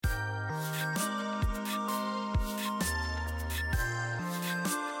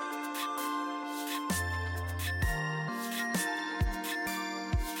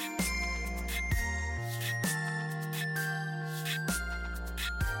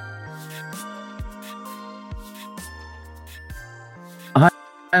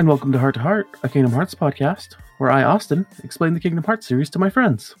And welcome to Heart, a Kingdom Hearts podcast, where I, Austin, explain the Kingdom Hearts series to my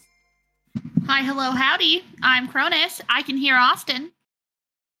friends. Hi, hello, howdy. I'm Cronus. I can hear Austin.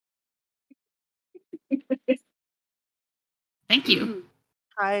 Thank you.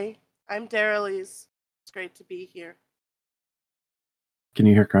 Hi, I'm Darylise. It's great to be here. Can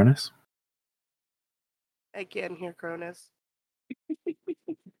you hear Cronus? I can hear Cronus.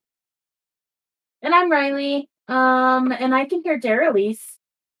 And I'm Riley. And I can hear Darylise.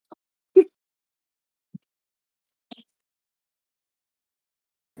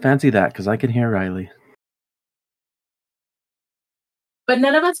 Fancy that, because I can hear Riley. But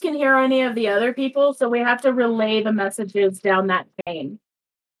none of us can hear any of the other people, so we have to relay the messages down that chain.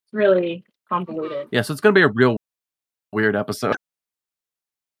 It's really convoluted. Yeah, so it's going to be a real weird episode.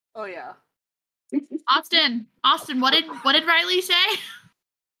 Oh yeah. Austin, what did Riley say?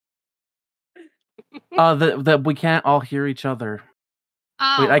 That we can't all hear each other.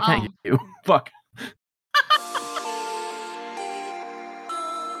 Oh, wait, I can't hear you. Fuck.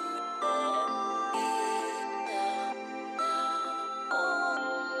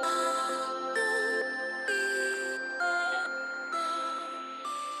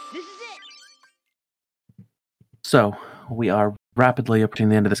 So, we are rapidly approaching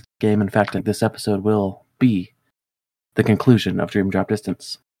the end of this game. In fact, this episode will be the conclusion of Dream Drop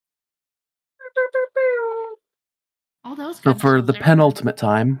Distance. All those So for the penultimate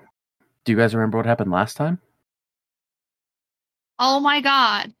time, do you guys remember what happened last time? Oh my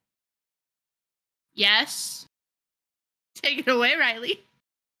god. Yes. Take it away, Riley.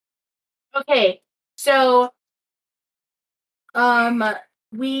 Okay, so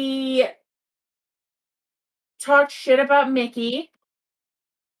we talked shit about Mickey.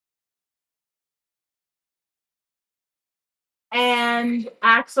 And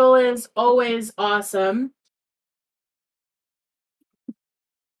Axel is always awesome.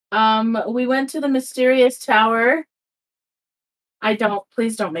 We went to the mysterious tower.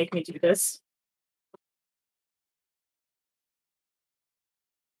 Please don't make me do this.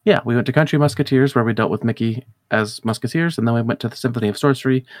 Yeah, we went to Country Musketeers, where we dealt with Mickey as Musketeers, and then we went to the Symphony of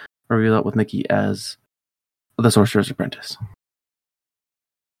Sorcery, where we dealt with Mickey as the Sorcerer's Apprentice.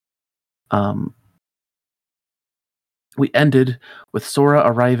 We ended with Sora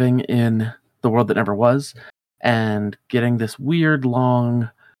arriving in the world that never was, and getting this weird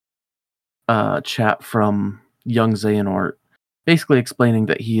long chat from young Xehanort, basically explaining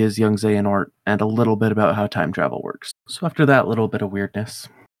that he is young Xehanort, and a little bit about how time travel works. So after that little bit of weirdness.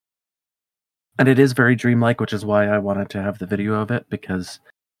 And it is very dreamlike, which is why I wanted to have the video of it, because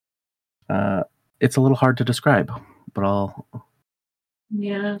it's a little hard to describe. But I'll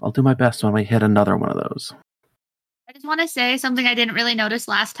do my best when we hit another one of those. I just want to say something I didn't really notice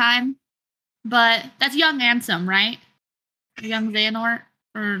last time, but that's young Ansem, right? Young Xehanort,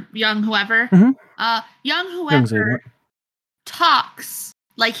 or young whoever. Mm-hmm. Young whoever talks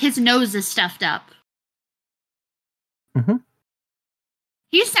like his nose is stuffed up. Mm-hmm.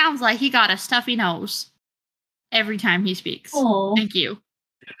 He sounds like he got a stuffy nose every time he speaks. Aww. Thank you.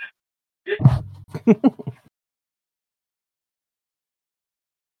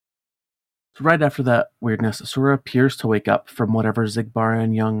 Right after that weirdness, Sora appears to wake up from whatever Xigbar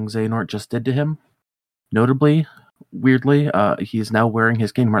and young Xehanort just did to him. Notably, weirdly, he is now wearing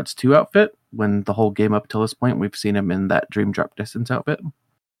his Kingdom Hearts 2 outfit, when the whole game up till this point we've seen him in that Dream Drop Distance outfit.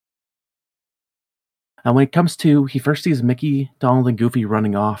 And when he comes to, he first sees Mickey, Donald, and Goofy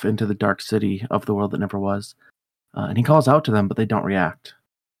running off into the dark city of the world that never was. And he calls out to them, but they don't react.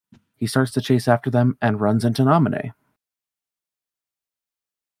 He starts to chase after them and runs into Naminé.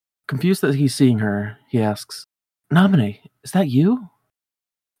 Confused that he's seeing her, he asks, "Naminé, is that you?"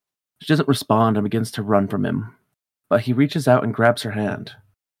 She doesn't respond and begins to run from him, but he reaches out and grabs her hand.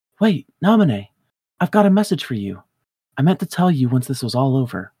 "Wait, Naminé, I've got a message for you. I meant to tell you once this was all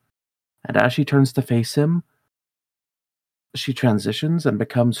over." And as she turns to face him, she transitions and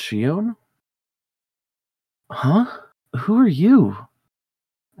becomes Xion. "Huh? Who are you?"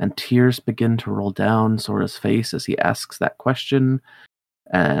 And tears begin to roll down Sora's face as he asks that question.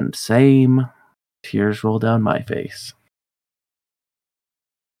 And same, tears roll down my face.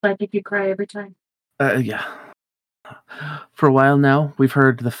 Like if you cry every time. Yeah. For a while now, we've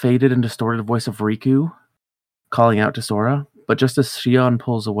heard the faded and distorted voice of Riku calling out to Sora, but just as Xion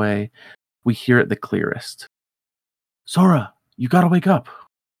pulls away, we hear it the clearest. "Sora, you gotta wake up."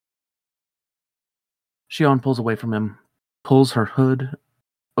 Xion pulls away from him, pulls her hood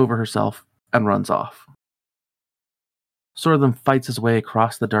over herself, and runs off. Sora then fights his way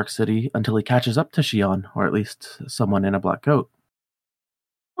across the dark city until he catches up to Xion, or at least someone in a black coat.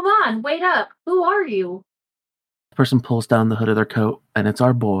 Come on, wait up. Who are you? The person pulls down the hood of their coat, and it's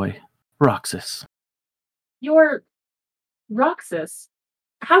our boy, Roxas. You're Roxas.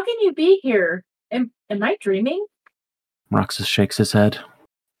 How can you be here? Am I dreaming? Roxas shakes his head.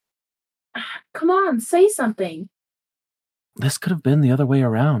 Come on, say something. This could have been the other way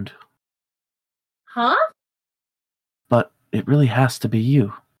around. Huh? But it really has to be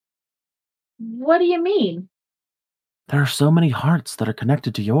you. What do you mean? There are so many hearts that are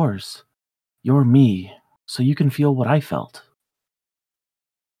connected to yours. You're me, so you can feel what I felt.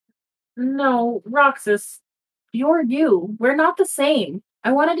 No, Roxas, you're you. We're not the same.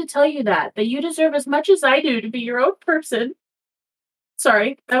 I wanted to tell you that you deserve as much as I do to be your own person.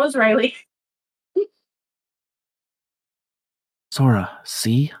 Sorry, that was Riley. Sora,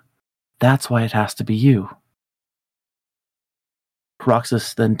 see? That's why it has to be you.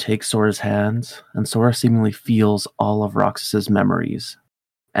 Roxas then takes Sora's hands, and Sora seemingly feels all of Roxas's memories,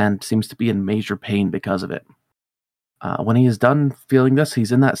 and seems to be in major pain because of it. When he is done feeling this,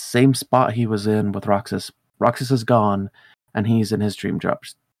 he's in that same spot he was in with Roxas. Roxas is gone, and he's in his Dream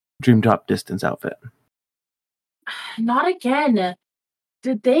Drop distance outfit. Not again.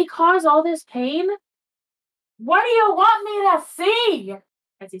 Did they cause all this pain? What do you want me to see?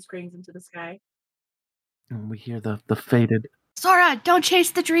 As he screams into the sky. And we hear the faded... Sora, don't chase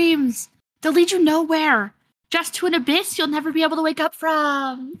the dreams. They'll lead you nowhere. Just to an abyss you'll never be able to wake up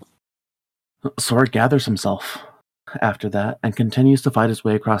from. Sora gathers himself after that and continues to fight his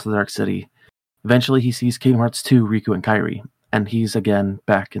way across the Dark City. Eventually he sees Kingdom Hearts 2, Riku, and Kairi, and he's again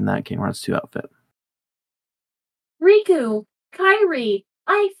back in that Kingdom Hearts 2 outfit. Riku, Kairi,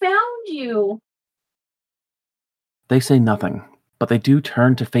 I found you. They say nothing, but they do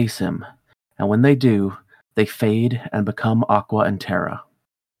turn to face him, and when they do, they fade and become Aqua and Terra.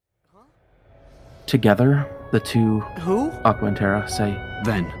 Together, the two, Who? Aqua and Terra, say,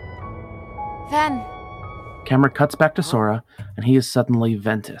 Ven. Ven. Camera cuts back to Sora, and he is suddenly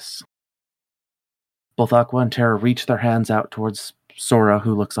Ventus. Both Aqua and Terra reach their hands out towards Sora,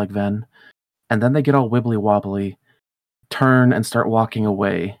 who looks like Ven, and then they get all wibbly-wobbly, turn and start walking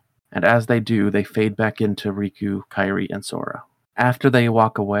away, and as they do, they fade back into Riku, Kairi, and Sora. After they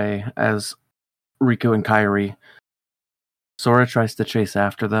walk away, as Riku and Kairi, Sora tries to chase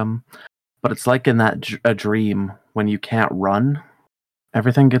after them, but it's like in that a dream when you can't run.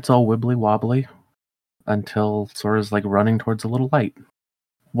 Everything gets all wibbly-wobbly until Sora's like running towards a little light.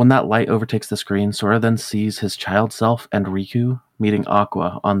 When that light overtakes the screen, Sora then sees his child self and Riku meeting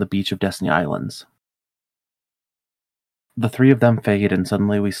Aqua on the beach of Destiny Islands. The three of them fade, and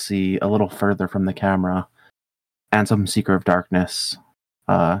suddenly we see a little further from the camera Ansem, Seeker of Darkness,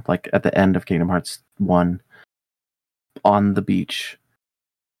 like at the end of Kingdom Hearts 1, on the beach.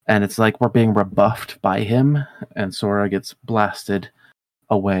 And it's like we're being rebuffed by him, and Sora gets blasted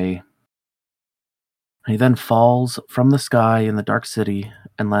away. He then falls from the sky in the Dark City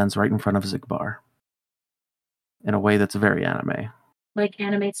and lands right in front of Xigbar. In a way that's very anime. Like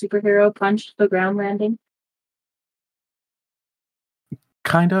anime superhero punched the ground landing.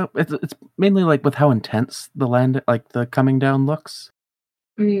 Kind of. It's mainly like with how intense the land, like the coming down looks.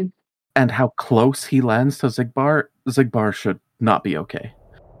 Mm. And how close he lands to Xigbar. Xigbar should not be okay.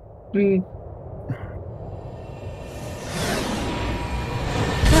 Mm.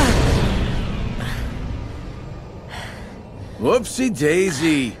 Whoopsie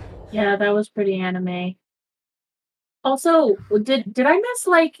daisy. Yeah, that was pretty anime. Also, did I miss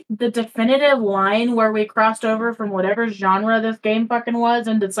like the definitive line where we crossed over from whatever genre this game fucking was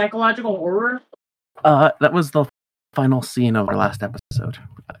into psychological horror? That was the final scene of our last episode.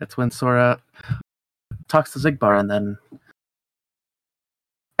 It's when Sora talks to Xigbar and then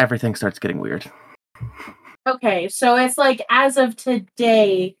everything starts getting weird. Okay, so it's like as of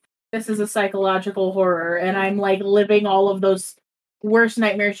today, this is a psychological horror, and I'm like living all of those worst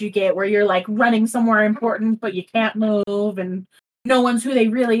nightmares you get where you're like running somewhere important but you can't move and no one's who they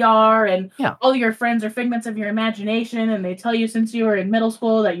really are, and all your friends are figments of your imagination, and they tell you since you were in middle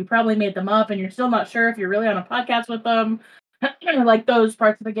school that you probably made them up and you're still not sure if you're really on a podcast with them. Like those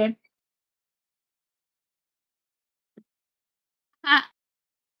parts of the game.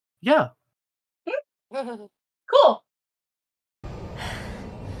 Yeah. Cool.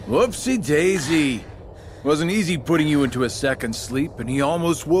 Whoopsie daisy. Wasn't easy putting you into a second sleep, and he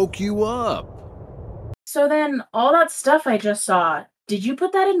almost woke you up. So then, all that stuff I just saw, did you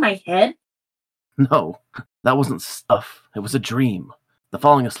put that in my head? No, that wasn't stuff. It was a dream. The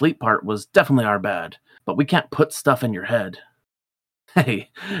falling asleep part was definitely our bad, but we can't put stuff in your head. Hey,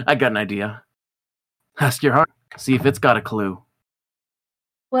 I got an idea. Ask your heart, see if it's got a clue.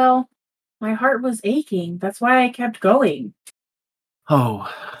 Well, my heart was aching. That's why I kept going.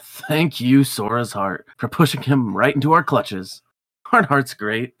 Oh, Thank you, Sora's heart, for pushing him right into our clutches. Our heart's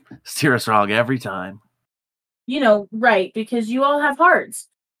great. Steer us wrong every time. Right, because you all have hearts.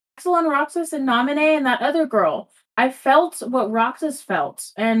 Axel and Roxas and Naminé and that other girl. I felt what Roxas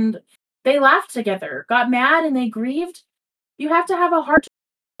felt, and they laughed together, got mad, and they grieved. You have to have a heart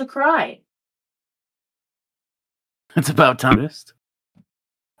to cry. It's about time.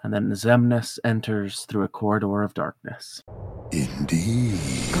 And then Xemnas enters through a corridor of darkness. Indeed.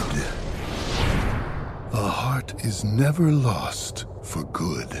 A heart is never lost for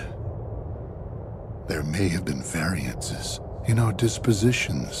good. There may have been variances in our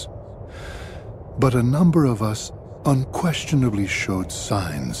dispositions, but a number of us unquestionably showed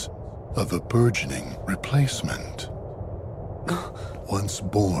signs of a burgeoning replacement. Once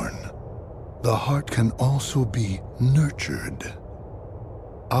born, the heart can also be nurtured.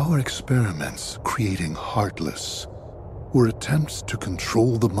 Our experiments creating Heartless were attempts to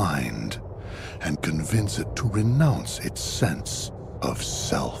control the mind and convince it to renounce its sense of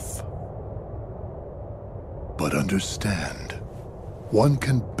self. But understand, one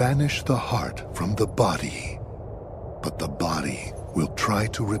can banish the heart from the body, but the body will try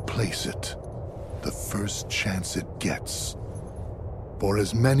to replace it the first chance it gets, for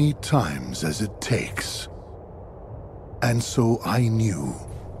as many times as it takes. And so I knew,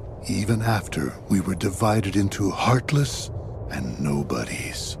 even after we were divided into Heartless and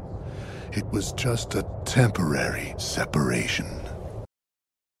Nobodies, it was just a temporary separation.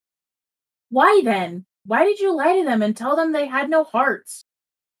 Why then? Why did you lie to them and tell them they had no hearts?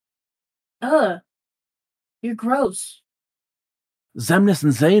 Ugh. You're gross. Xemnas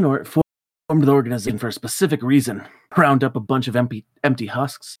and Xehanort formed the organization for a specific reason. Round up a bunch of empty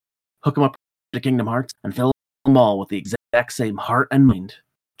husks, hook them up to Kingdom Hearts, and fill them all with the exact same heart and mind.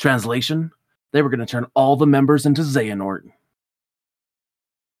 Translation, they were going to turn all the members into Xehanort.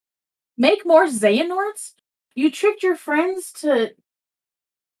 Make more Xehanorts? You tricked your friends to...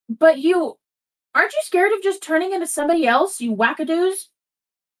 But you... Aren't you scared of just turning into somebody else, you wackadoos?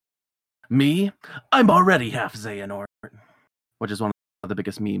 Me? I'm already half Xehanort, which is one of the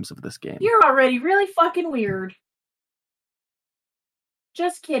biggest memes of this game. You're already really fucking weird.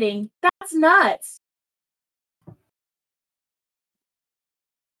 Just kidding. That's nuts.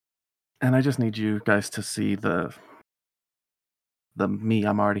 And I just need you guys to see the me,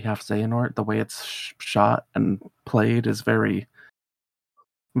 I'm already half Xehanort. The way it's shot and played is very,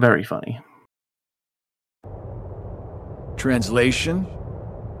 very funny. Translation?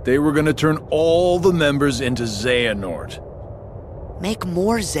 They were gonna turn all the members into Xehanort. Make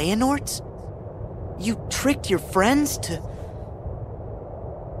more Xehanorts? You tricked your friends to...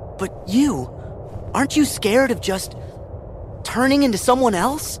 But you, aren't you scared of just turning into someone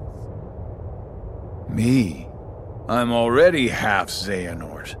else? Me? I'm already half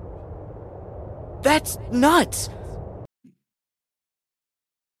Xehanort. That's nuts!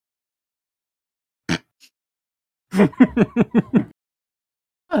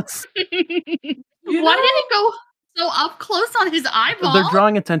 That's... Why did it go so up close on his eyeball? They're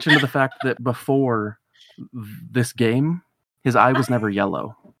drawing attention to the fact that before this game, his eye was never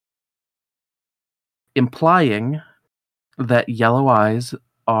yellow. Implying that yellow eyes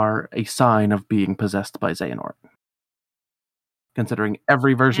are a sign of being possessed by Xehanort. Considering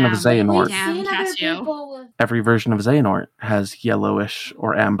every version of Xehanort, Damn, Cassio. every version of Xehanort has yellowish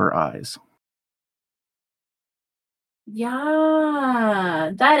or amber eyes.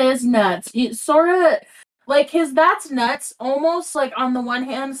 Yeah, that is nuts. Sora, like, his that's nuts almost, like, on the one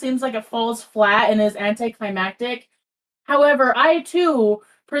hand seems like it falls flat and is anticlimactic. However, I, too,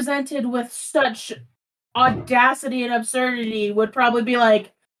 presented with such audacity and absurdity, would probably be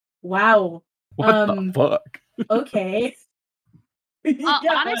like, wow. What the fuck? Okay. Yeah.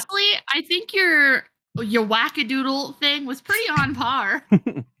 Honestly, I think your wackadoodle thing was pretty on par.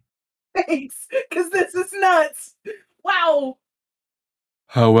 Thanks, because this is nuts. Wow.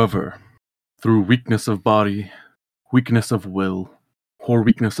 However, through weakness of body, weakness of will, or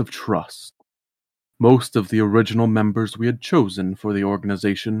weakness of trust, most of the original members we had chosen for the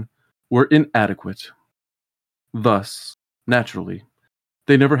organization were inadequate. Thus, naturally,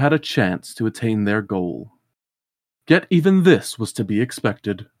 they never had a chance to attain their goal. Yet even this was to be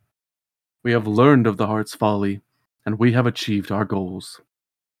expected. We have learned of the heart's folly, and we have achieved our goals.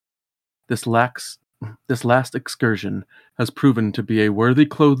 This last excursion has proven to be a worthy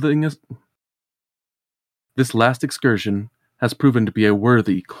clothing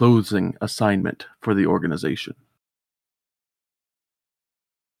assignment for the organization.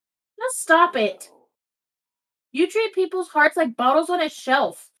 Just stop it. You treat people's hearts like bottles on a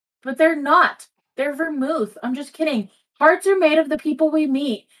shelf, but they're not. They're vermouth. I'm just kidding. Hearts are made of the people we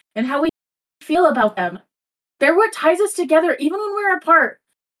meet and how we feel about them. They're what ties us together even when we're apart.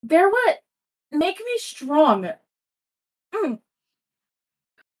 They're what make me strong.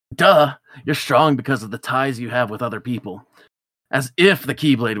 Duh! You're strong because of the ties you have with other people. As if the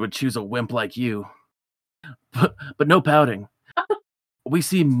Keyblade would choose a wimp like you. But no pouting. We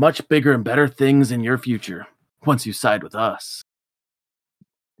see much bigger and better things in your future, once you side with us.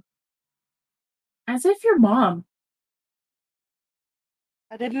 As if your mom.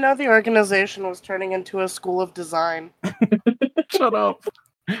 I didn't know the organization was turning into a school of design. Shut up.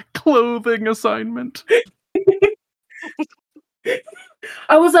 Clothing assignment.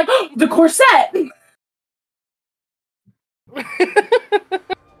 I was like, oh, the corset!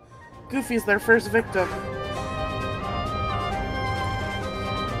 Goofy's their first victim.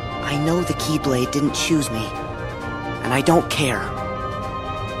 I know the Keyblade didn't choose me, and I don't care.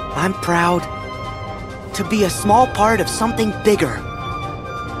 I'm proud to be a small part of something bigger.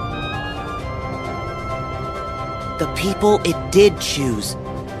 The people it did choose.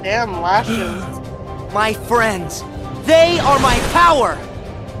 Damn lashes. My friends. They are my power!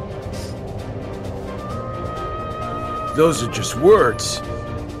 Those are just words.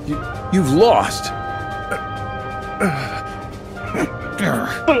 You've lost.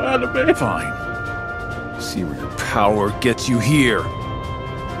 Fine. See where your power gets you here.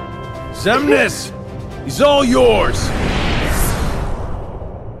 Xemnas! He's all yours!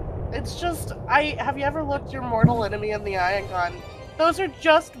 It's just, have you ever looked your mortal enemy in the eye and gone, those are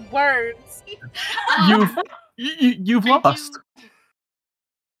just words. You've lost.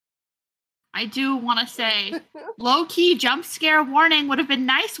 I do want to say, low-key jump scare warning would have been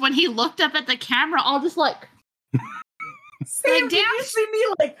nice when he looked up at the camera, all just like, Sam, did you see me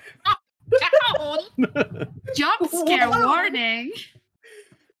like, down. Jump scare warning.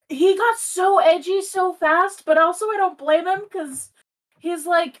 he got so edgy so fast, but also I don't blame him because he's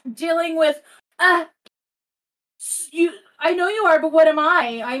like dealing with, I know you are, but what am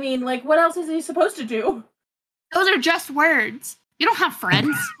I? I mean, like, what else is he supposed to do? Those are just words. You don't have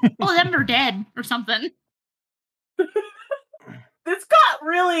friends. All of them are dead or something. This got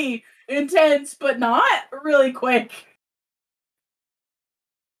really intense, but not really quick.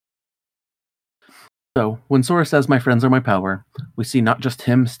 So, when Sora says my friends are my power, we see not just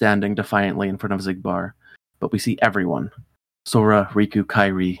him standing defiantly in front of Xigbar, but we see everyone. Sora, Riku,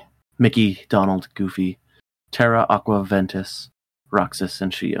 Kairi, Mickey, Donald, Goofy, Terra, Aqua, Ventus, Roxas,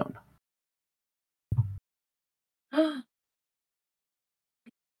 and Shion.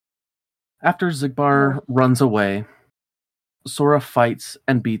 After Xigbar runs away, Sora fights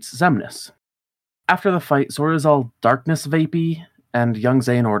and beats Xemnas. After the fight, Sora is all darkness vapey, and young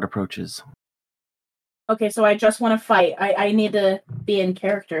Xehanort approaches. Okay, so I just want to fight. I need to be in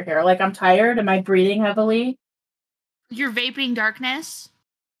character here. Like, I'm tired. Am I breathing heavily? You're vaping darkness?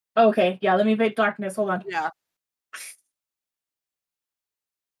 Okay, yeah, let me vape darkness. Hold on. Yeah.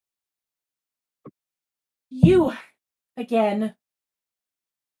 You, again.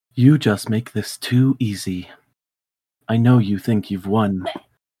 You just make this too easy. I know you think you've won,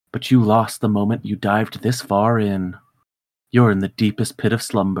 but you lost the moment you dived this far in. You're in the deepest pit of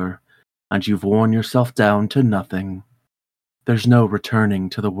slumber, and you've worn yourself down to nothing. There's no returning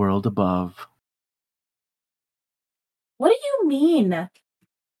to the world above. What do you mean?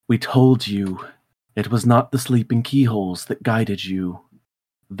 We told you. It was not the sleeping keyholes that guided you.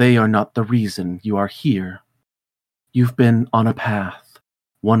 They are not the reason you are here. You've been on a path.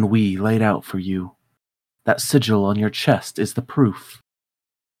 One we laid out for you. That sigil on your chest is the proof.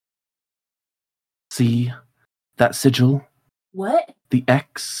 See? That sigil? What? The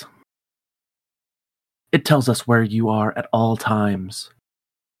X? It tells us where you are at all times.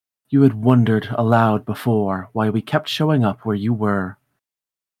 You had wondered aloud before why we kept showing up where you were.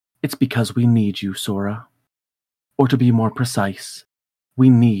 It's because we need you, Sora. Or to be more precise, we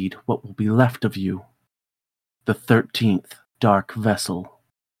need what will be left of you. The 13th Dark Vessel.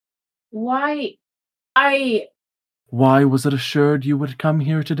 Why? Why was it assured you would come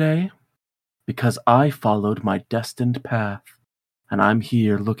here today? Because I followed my destined path, and I'm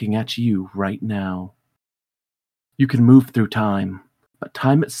here looking at you right now. You can move through time, but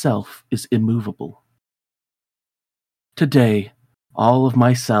time itself is immovable. Today, all of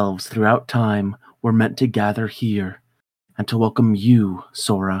my selves throughout time were meant to gather here, and to welcome you,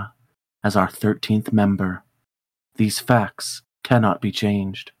 Sora, as our 13th member. These facts cannot be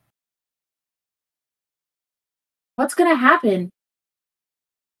changed. What's gonna happen?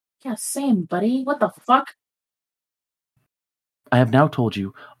 Yeah, same, buddy. What the fuck? I have now told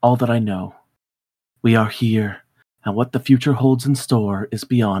you all that I know. We are here, and what the future holds in store is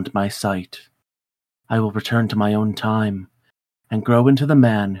beyond my sight. I will return to my own time and grow into the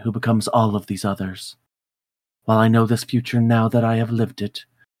man who becomes all of these others. While I know this future now that I have lived it,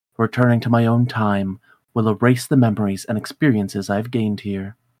 returning to my own time will erase the memories and experiences I have gained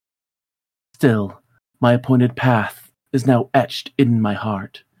here. Still, my appointed path is now etched in my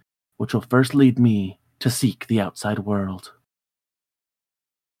heart, which will first lead me to seek the outside world.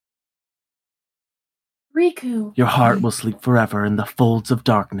 Riku. Your heart will sleep forever in the folds of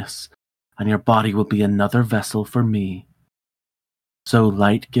darkness, and your body will be another vessel for me. So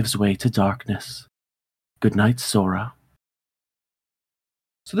light gives way to darkness. Good night, Sora.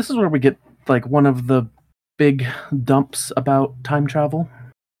 So this is where we get like one of the big dumps about time travel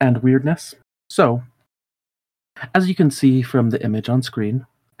and weirdness. So, as you can see from the image on screen,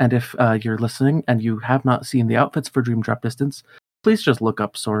 and if you're listening and you have not seen the outfits for Dream Drop Distance, please just look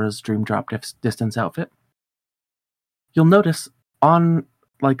up Sora's Dream Drop Distance outfit. You'll notice on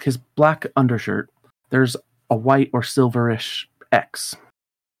like his black undershirt, there's a white or silverish X.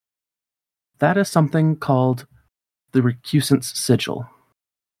 That is something called the Recusant's Sigil.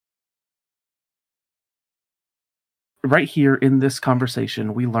 Right here in this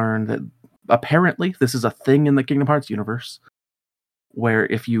conversation, we learn that apparently this is a thing in the Kingdom Hearts universe, where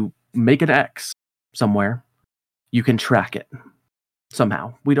if you make an X somewhere, you can track it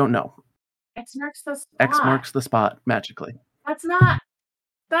somehow. We don't know. X marks the spot. X marks the spot magically. That's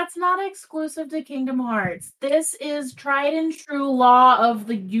not exclusive to Kingdom Hearts. This is tried and true law of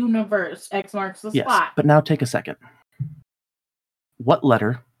the universe. X marks the Yes, spot. but now take a second. What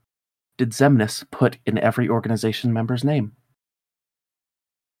letter did Xemnas put in every organization member's name?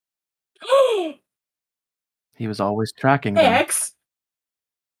 He was always tracking them. X.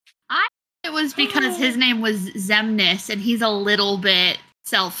 It was because his name was Xemnas, and he's a little bit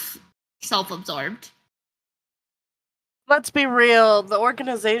self-absorbed. Let's be real. The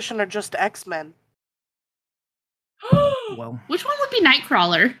organization are just X-Men. Well, Which one would be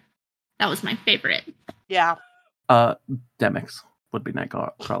Nightcrawler? That was my favorite. Yeah. Demix would be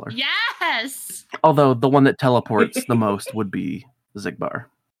Nightcrawler. Yes! Although the one that teleports the most would be Zigbar.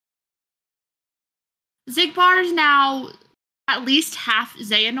 Zigbar's now at least half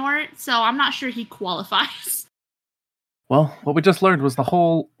Xehanort, so I'm not sure he qualifies. Well, what we just learned was the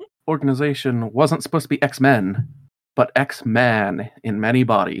whole organization wasn't supposed to be X-Men, but X-Man in many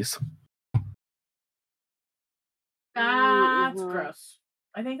bodies. That's Mhm. gross.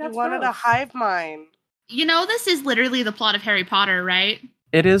 I think that's He wanted a gross. hive mind. You know, this is literally the plot of Harry Potter, right?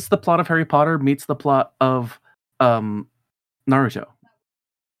 It is the plot of Harry Potter meets the plot of Naruto.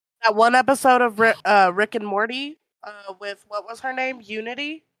 That one episode of Rick and Morty with, what was her name?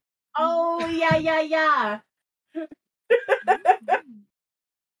 Unity? Oh, yeah.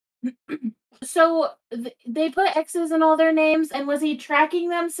 So they put X's in all their names, and was he tracking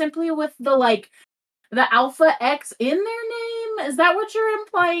them simply with the alpha X in their name? Is that what you're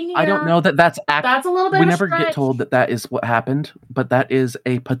implying here? I don't know that that's That's a little bit we of a never stretch. get told that is what happened, but that is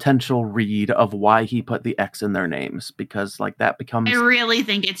a potential read of why he put the X in their names, because like that becomes I really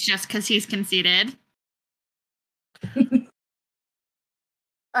think it's just because he's conceited. I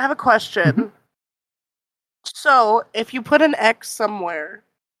have a question. So, if you put an X somewhere,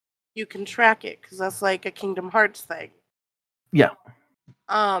 you can track it, because that's like a Kingdom Hearts thing. Yeah.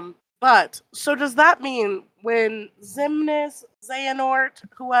 But, so does that mean when Xemnas, Xehanort,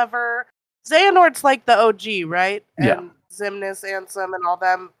 whoever... Xehanort's like the OG, right? Yeah. And Xemnas, Ansem, and all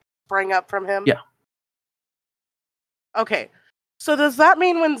them sprang up from him? Yeah. Okay. So does that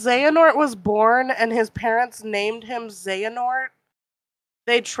mean when Xehanort was born and his parents named him Xehanort,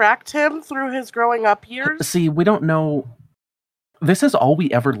 they tracked him through his growing up years? See, we don't know. This is all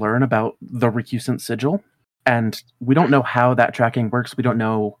we ever learn about the Recusant Sigil, and we don't know how that tracking works. We don't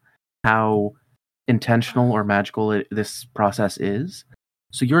know how intentional or magical this process is.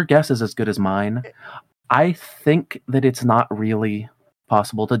 So your guess is as good as mine. I think that it's not really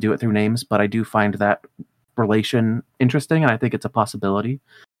possible to do it through names, but I do find that relation interesting, and I think it's a possibility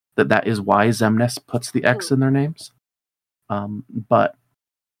that is why Xemnas puts the X in their names. But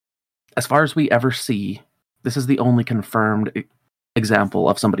as far as we ever see, this is the only confirmed example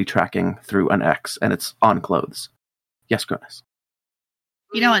of somebody tracking through an X, and it's on clothes. Yes, Cronus.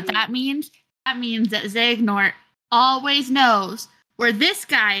 You know what that means? That means that Xehanort always knows where this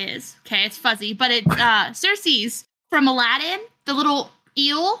guy is. Okay, it's fuzzy, but it's Cersei's from Aladdin, the little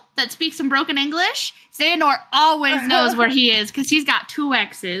eel that speaks in broken English. Xehanort always knows where he is because he's got 2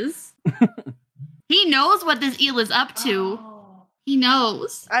 X's. He knows what this eel is up to. Oh. He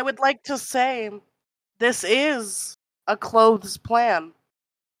knows. I would like to say this is a clothes plan.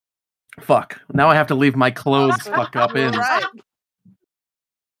 Fuck. Now I have to leave my clothes fuck up in. Right.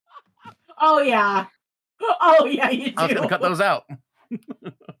 Oh, yeah. Oh yeah, you I was do. gonna cut those out.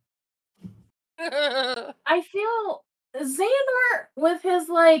 I feel Xehanort with his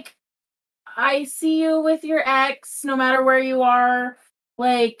like, I see you with your ex, no matter where you are,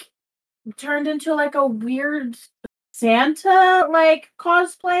 like turned into like a weird Santa like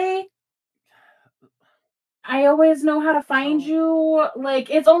cosplay. I always know how to find you. Like,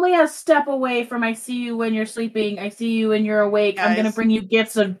 it's only a step away from I see you when you're sleeping, I see you when you're awake. I'm gonna Guys. bring you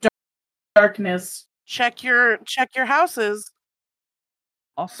gifts of darkness. check your houses.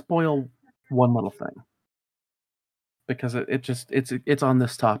 I'll spoil one little thing because it's on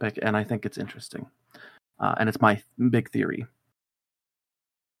this topic and I think it's interesting, and it's my big theory.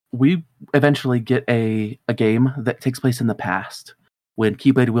 We eventually get a game that takes place in the past when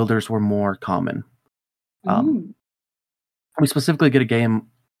Keyblade wielders were more common. We specifically get a game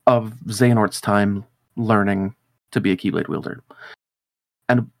of Xehanort's time learning to be a Keyblade wielder,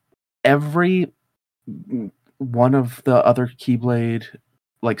 and every one of the other Keyblade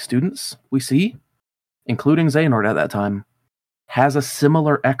like students we see, including Xehanort at that time, has a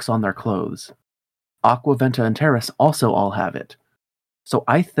similar X on their clothes. Aqua, Venta, and Terrace also all have it. So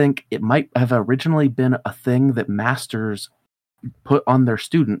I think it might have originally been a thing that masters put on their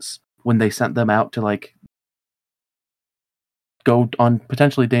students when they sent them out to like go on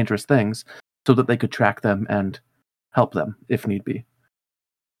potentially dangerous things so that they could track them and help them if need be.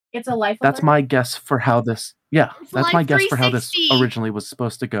 It's a life That's alert? my guess for how this It's that's Life my guess for how this 360. originally was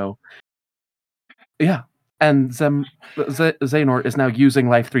supposed to go. Yeah. And Xehanort is now using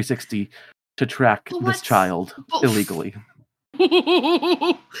Life 360 to track But this what's- child but- illegally.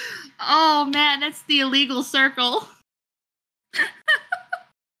 Oh man, that's the illegal circle.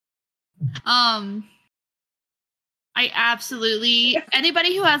 I absolutely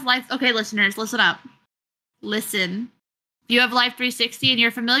anybody who has life. Okay, listeners, listen up. Listen. If you have Life 360 and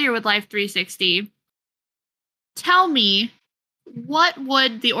you're familiar with Life 360, tell me what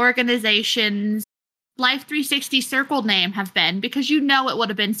would the organization's Life 360 circle name have been? Because you know it would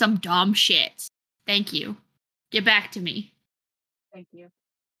have been some dumb shit. Thank you. Get back to me. Thank you.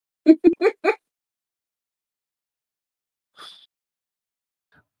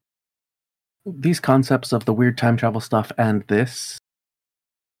 These concepts of the weird time travel stuff and this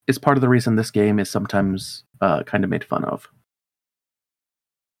is part of the reason this game is sometimes kind of made fun of.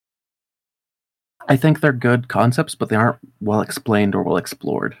 I think they're good concepts, but they aren't well explained or well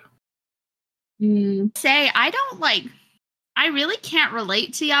explored. Say I really can't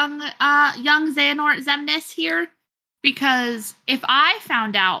relate to young Xehanort Xemnas here, because if I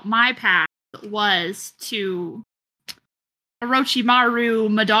found out my path was to Orochimaru,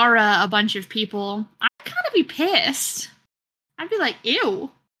 Madara, a bunch of people, I'd kind of be pissed. I'd be like, ew.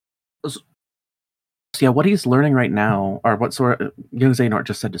 So yeah, what he's learning right now, or what Sora, young Xehanort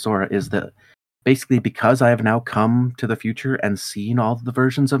just said to Sora, is that basically because I have now come to the future and seen all the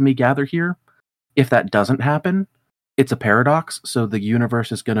versions of me gather here, if that doesn't happen, it's a paradox, so the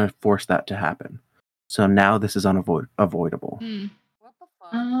universe is going to force that to happen. So now this is unavoidable. What the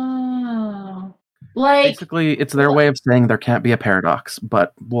fuck? Oh. Like, Basically, it's their way of saying there can't be a paradox,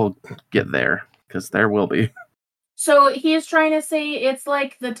 but we'll get there, because there will be. so he's trying to say it's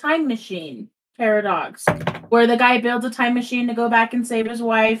like the time machine paradox, where the guy builds a time machine to go back and save his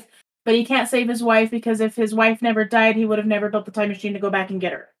wife, but he can't save his wife because if his wife never died, he would have never built the time machine to go back and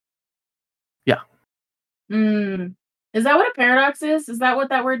get her. Yeah. Is that what a paradox is? Is that what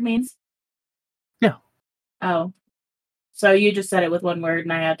that word means? Yeah. Oh. So you just said it with one word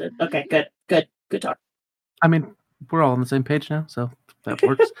and I had to... Okay, good talk. I mean, we're all on the same page now, so that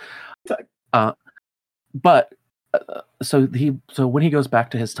works. So when he goes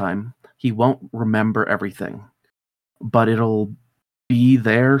back to his time, he won't remember everything, but it'll be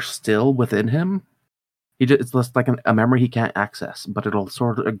there still within him. It's just like a memory he can't access, but it'll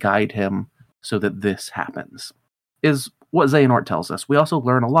sort of guide him so that this happens. Is what Xehanort tells us. We also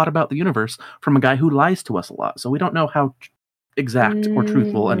learn a lot about the universe from a guy who lies to us a lot, so we don't know how exact or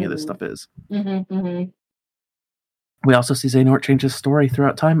truthful any of this stuff is. We also see Xehanort change his story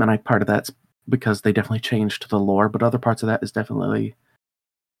throughout time, and part of that's because they definitely changed the lore, but other parts of that is definitely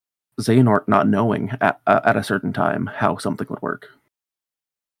Xehanort not knowing at a certain time how something would work.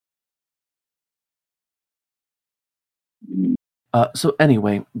 So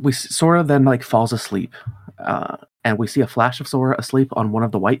anyway, Sora then falls asleep, and we see a flash of Sora asleep on one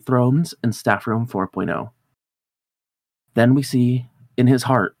of the white thrones in Staff Room 4.0. Then we see, in his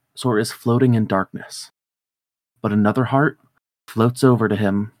heart, Sora is floating in darkness. But another heart floats over to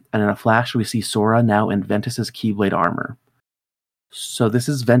him, and in a flash we see Sora now in Ventus's Keyblade armor. So this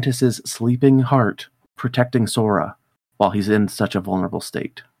is Ventus's sleeping heart protecting Sora while he's in such a vulnerable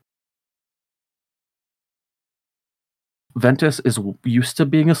state. Ventus is used to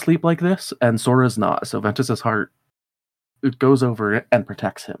being asleep like this, and Sora's not. So Ventus's heart it goes over and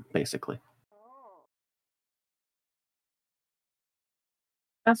protects him, basically.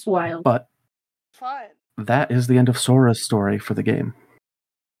 That's wild. But Fun. that is the end of Sora's story for the game.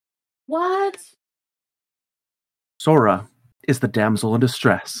 What? Sora is the damsel in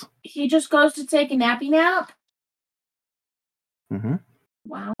distress. He just goes to take a nappy nap? Mm-hmm.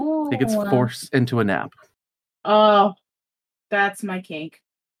 Wow. He gets forced into a nap. Oh, that's my kink.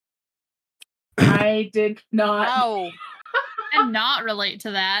 I did not. Wow. And not relate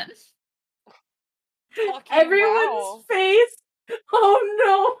to that. Fucking Everyone's wow. face.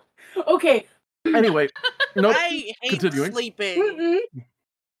 Oh no. Okay. Anyway, nope. I hate Continuing. sleeping.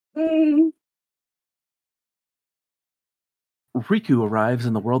 Riku arrives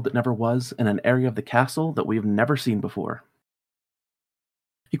in the world that never was in an area of the castle that we've never seen before.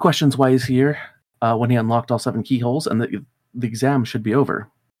 He questions why he's here when he unlocked all 7 keyholes and the exam should be over.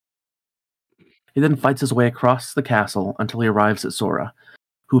 He then fights his way across the castle until he arrives at Sora,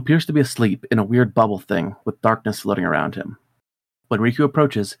 who appears to be asleep in a weird bubble thing with darkness floating around him. When Riku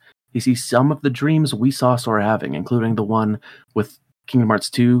approaches, he sees some of the dreams we saw Sora having, including the one with Kingdom Hearts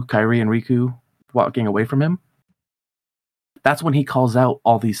 2, Kairi and Riku walking away from him. That's when he calls out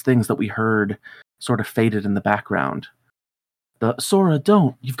all these things that we heard sort of faded in the background. The Sora,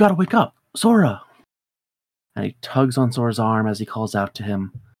 don't! You've got to wake up! Sora! And he tugs on Sora's arm as he calls out to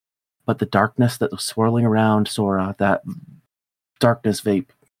him. But the darkness that was swirling around Sora, that darkness vape,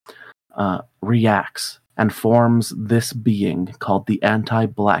 reacts and forms this being called the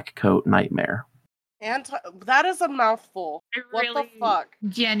Anti-Black Coat Nightmare. That is a mouthful. I What really the fuck?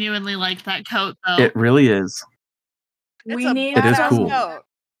 genuinely like that coat, though. It really is. It's We a need It is badass cool. coat.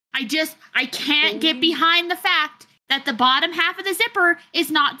 I can't get behind the fact that the bottom half of the zipper is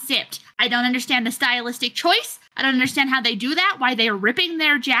not zipped. I don't understand the stylistic choice. I don't understand how they do that, why they are ripping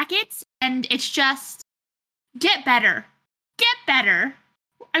their jackets, and it's just, get better. Get better.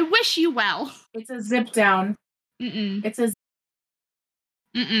 I wish you well. It's a zip down. Mm-mm. It's a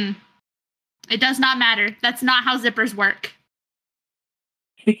Mm-mm. It does not matter. That's not how zippers work.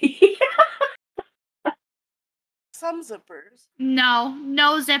 Some zippers.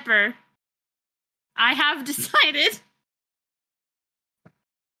 No zipper. I have decided.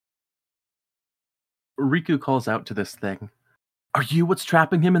 Riku calls out to this thing. Are you what's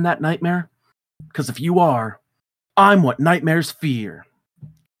trapping him in that nightmare? Because if you are, I'm what nightmares fear.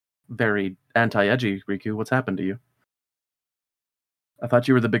 Very anti-edgy, Riku. What's happened to you? I thought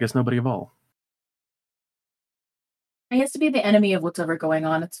you were the biggest nobody of all. He has to be the enemy of what's ever going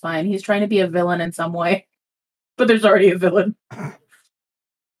on. It's fine. He's trying to be a villain in some way. But there's already a villain.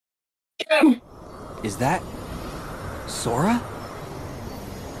 Is that Sora?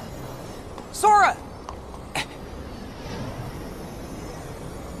 Sora!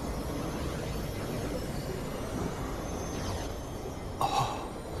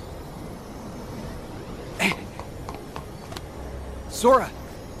 Sora,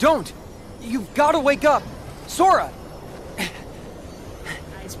 don't! You've got to wake up! Sora!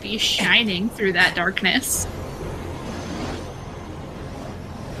 Eyes be shining through that darkness.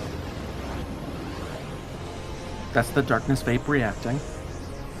 That's the darkness vape reacting.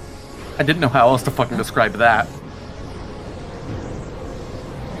 I didn't know how else to fucking describe that.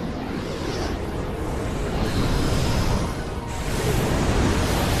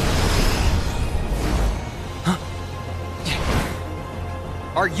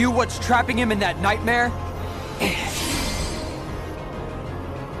 Are you what's trapping him in that nightmare?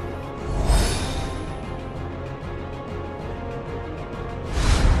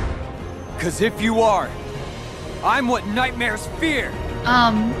 Cause if you are, I'm what nightmares fear.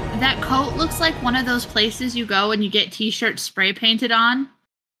 That coat looks like one of those places you go and you get t-shirts spray painted on.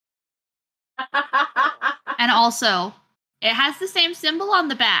 And also, it has the same symbol on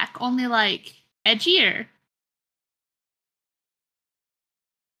the back, only like edgier.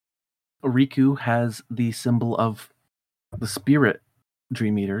 Riku has the symbol of the spirit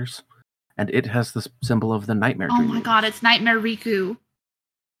Dream Eaters, and it has the symbol of the nightmare Oh Dream my Eaters. god, it's Nightmare Riku.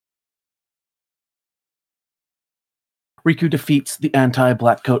 Riku defeats the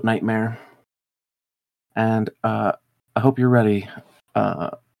anti-Black Coat Nightmare. And I hope you're ready,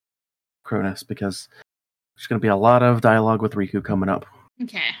 Cronus, because there's going to be a lot of dialogue with Riku coming up.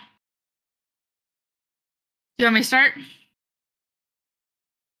 Okay. Do you want me to start?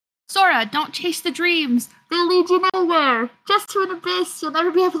 Sora, don't chase the dreams. They'll lead you nowhere. Just to an abyss you'll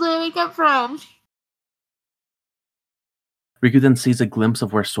never be able to wake up from. Riku then sees a glimpse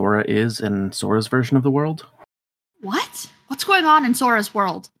of where Sora is in Sora's version of the world. What? What's going on in Sora's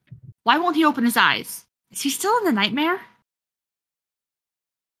world? Why won't he open his eyes? Is he still in the nightmare?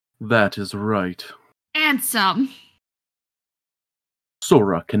 That is right. And some.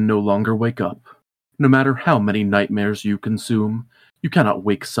 Sora can no longer wake up. No matter how many nightmares you consume, you cannot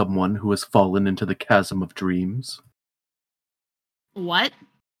wake someone who has fallen into the chasm of dreams. What?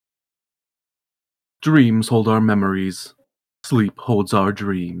 Dreams hold our memories. Sleep holds our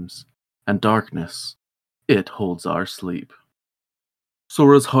dreams. And darkness, it holds our sleep.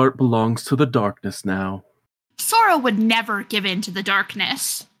 Sora's heart belongs to the darkness now. Sora would never give in to the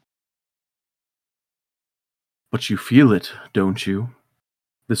darkness. But you feel it, don't you?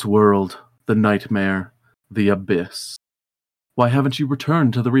 This world, the nightmare, the abyss. Why haven't you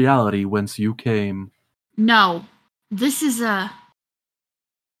returned to the reality whence you came? No, this is a...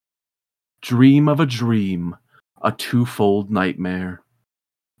 Dream of a dream, a twofold nightmare.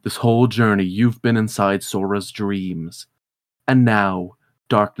 This whole journey you've been inside Sora's dreams. And now,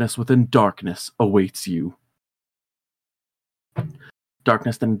 darkness within darkness awaits you.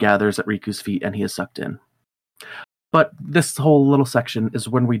 Darkness then gathers at Riku's feet and he is sucked in. But this whole little section is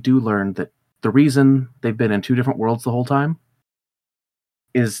when we do learn that the reason they've been in two different worlds the whole time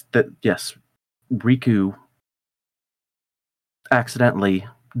is that, yes, Riku accidentally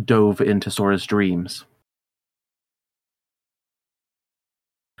dove into Sora's dreams.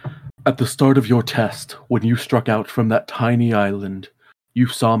 At the start of your test, when you struck out from that tiny island, you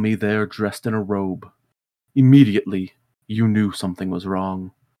saw me there dressed in a robe. Immediately, you knew something was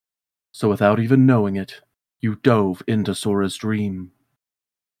wrong. So without even knowing it, you dove into Sora's dream.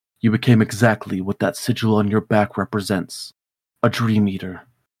 You became exactly what that sigil on your back represents, a Dream Eater,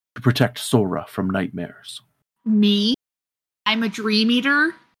 to protect Sora from nightmares. Me? I'm a Dream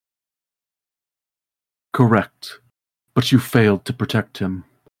Eater? Correct, but you failed to protect him.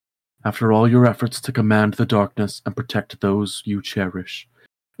 After all your efforts to command the darkness and protect those you cherish,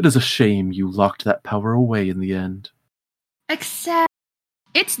 it is a shame you locked that power away in the end. Except,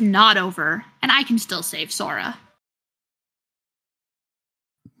 it's not over, and I can still save Sora.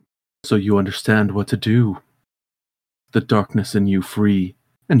 So you understand what to do. The darkness in you free,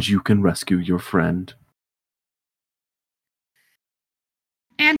 and you can rescue your friend.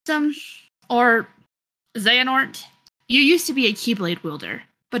 Ansem, or Xehanort, you used to be a Keyblade wielder,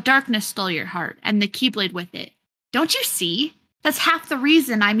 but darkness stole your heart, and the Keyblade with it. Don't you see? That's half the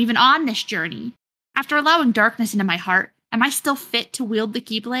reason I'm even on this journey. After allowing darkness into my heart, am I still fit to wield the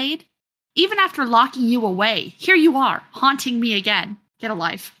Keyblade? Even after locking you away, here you are, haunting me again. Get a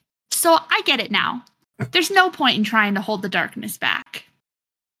life. So I get it now. There's no point in trying to hold the darkness back.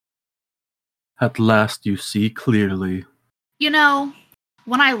 At last you see clearly. You know,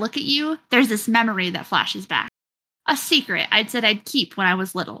 when I look at you, there's this memory that flashes back. A secret I'd said I'd keep when I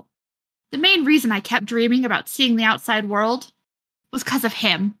was little. The main reason I kept dreaming about seeing the outside world was because of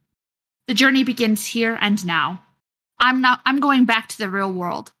him. The journey begins here and now. I'm going back to the real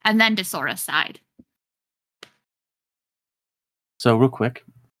world, and then to Sora's side. So real quick,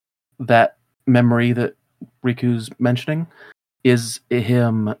 that memory that Riku's mentioning is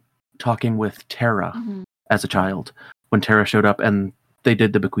him talking with Terra as a child, when Terra showed up and they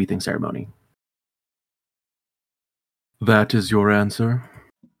did the bequeathing ceremony. That is your answer?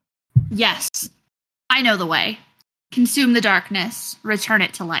 Yes, I know the way. Consume the darkness, return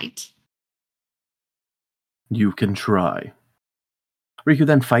it to light. You can try. Riku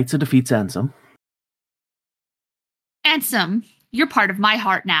then fights and defeats Ansem. Ansem, you're part of my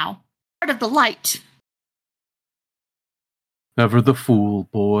heart now. Part of the light. Ever the fool,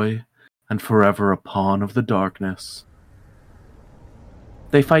 boy, and forever a pawn of the darkness.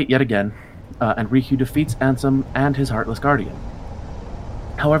 They fight yet again, and Riku defeats Ansem and his Heartless Guardian.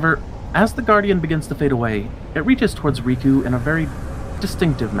 However, as the Guardian begins to fade away, it reaches towards Riku in a very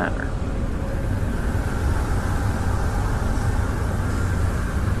distinctive manner.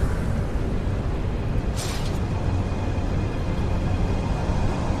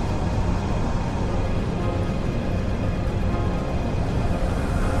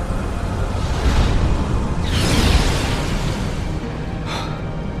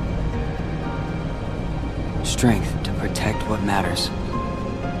 Strength to protect what matters.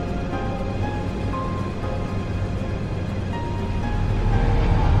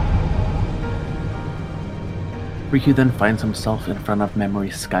 Riku then finds himself in front of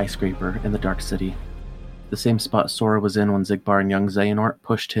Memory's skyscraper in the Dark City, the same spot Sora was in when Xigbar and young Xehanort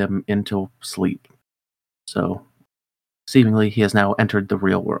pushed him into sleep. So, seemingly, he has now entered the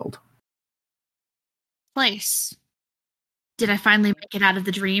real world. Place. Did I finally make it out of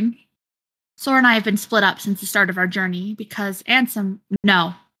the dream? Sora and I have been split up since the start of our journey because Ansem...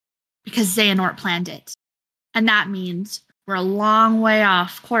 No. Because Xehanort planned it. And that means we're a long way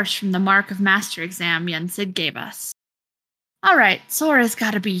off course from the Mark of Master exam Yen Sid gave us. All right, Sora's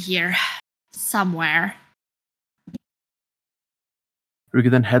got to be here somewhere. Riku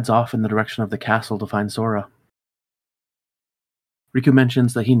then heads off in the direction of the castle to find Sora. Riku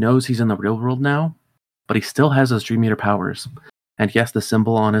mentions that he knows he's in the real world now, but he still has his Dream Eater powers, and yes, the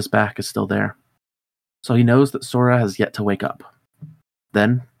symbol on his back is still there. So he knows that Sora has yet to wake up.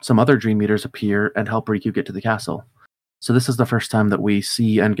 Then, some other Dream Eaters appear and help Riku get to the castle. So this is the first time that we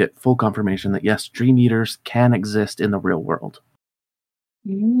see and get full confirmation that yes, Dream Eaters can exist in the real world.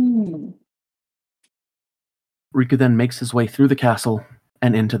 Mm. Riku then makes his way through the castle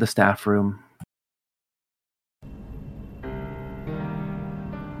and into the staff room.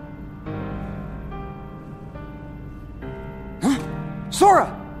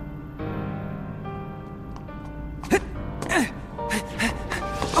 Sora!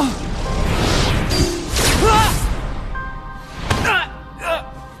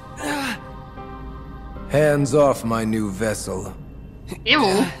 Hands off my new vessel.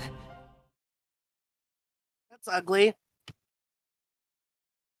 Ew. That's ugly.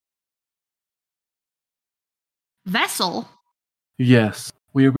 Vessel? Yes,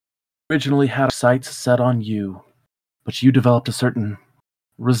 we originally had our sights set on you, but you developed a certain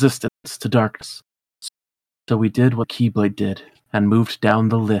resistance to darkness. So we did what Keyblade did, and moved down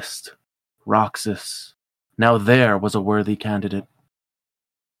the list. Roxas. Now there was a worthy candidate.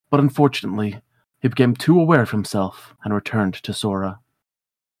 But unfortunately, he became too aware of himself and returned to Sora.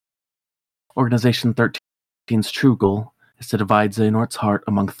 Organization 13's true goal is to divide Xehanort's heart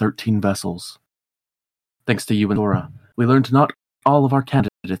among 13 vessels. Thanks to you and Sora, we learned not all of our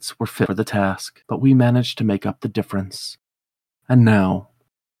candidates were fit for the task, but we managed to make up the difference. And now,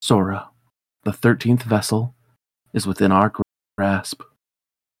 Sora, the 13th vessel, is within our grasp.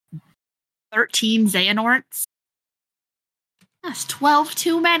 13 Xehanorts? That's 12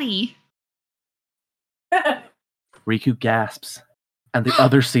 too many. Riku gasps, and the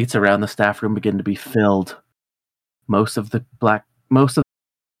other seats around the staff room begin to be filled. Most of the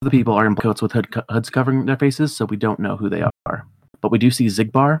people are in coats with hoods covering their faces, so we don't know who they are. But we do see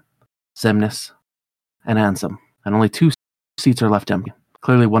Xigbar, Xemnas, and Ansem, and only 2 seats are left empty.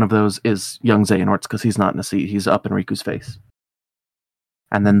 Clearly one of those is young Xehanort's because he's not in a seat, he's up in Riku's face.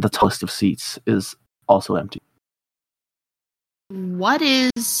 And then the tallest of seats is also empty. What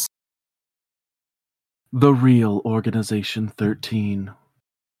is... The real Organization 13.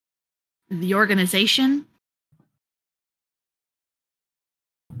 the organization?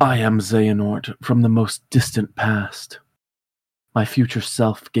 I am Xehanort from the most distant past. My future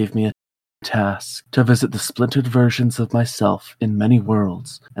self gave me a task to visit the splintered versions of myself in many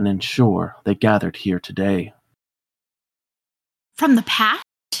worlds and ensure they gathered here today. From the past?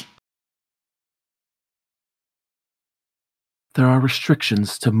 There are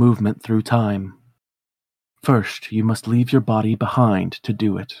restrictions to movement through time. First, you must leave your body behind to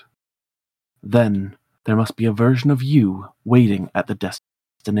do it. Then, there must be a version of you waiting at the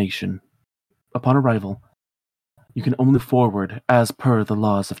destination. Upon arrival, you can only move forward as per the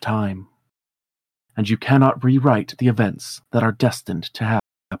laws of time. And you cannot rewrite the events that are destined to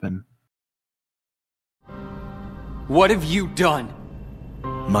happen. What have you done?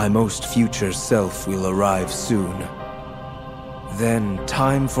 My most future self will arrive soon. Then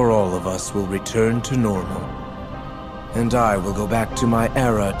time for all of us will return to normal. And I will go back to my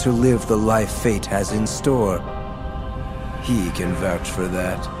era to live the life fate has in store. He can vouch for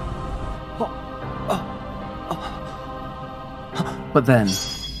that. But then,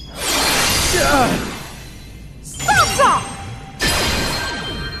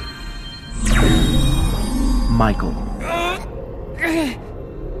 Michael.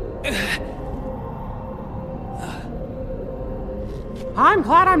 I'm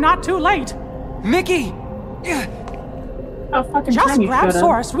glad I'm not too late. Mickey! Oh, fucking Just time you grab showed up.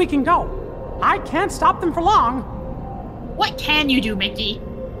 Sora so we can go. I can't stop them for long. What can you do, Mickey?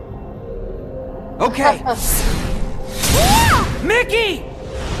 Okay. Mickey!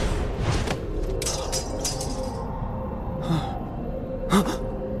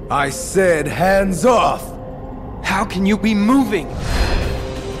 I said hands off! How can you be moving?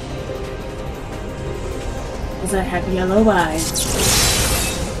 Because I have yellow eyes.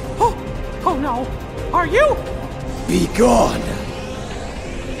 Oh no. Are you? Be gone!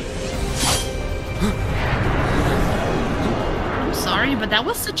 I'm sorry, but that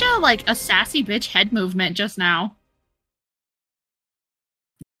was such a sassy bitch head movement just now.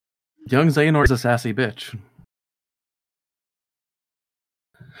 Young Xehanort is a sassy bitch.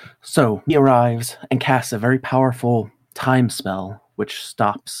 So, he arrives and casts a very powerful time spell, which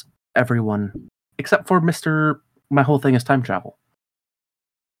stops everyone, except for Mr. My whole thing is time travel.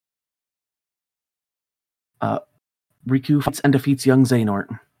 Riku fights and defeats young Xehanort.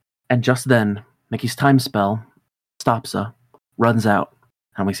 And just then, Mickey's time spell, stops her, runs out,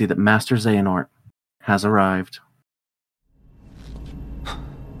 and we see that Master Xehanort has arrived.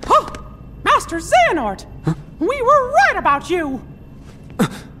 Oh, Master Xehanort! We were right about you!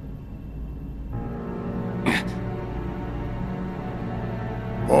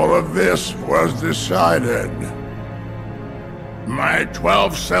 All of this was decided. My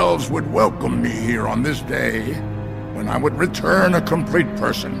 12 selves would welcome me here on this day, when I would return a complete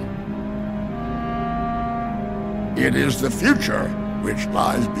person. It is the future which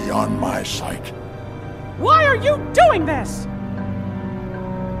lies beyond my sight. Why are you doing this?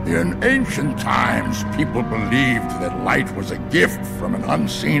 In ancient times, people believed that light was a gift from an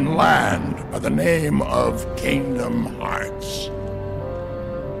unseen land by the name of Kingdom Hearts.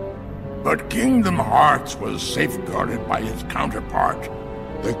 But Kingdom Hearts was safeguarded by its counterpart,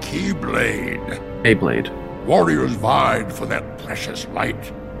 the Keyblade. Beyblade. Warriors vied for that precious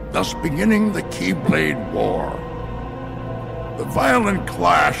light, thus beginning the Keyblade War. The violent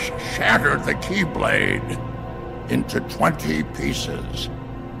clash shattered the Keyblade into 20 pieces,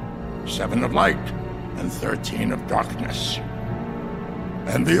 7 of light and 13 of darkness.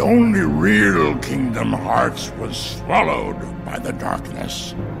 And the only real Kingdom Hearts was swallowed by the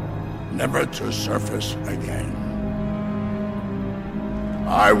darkness, never to surface again.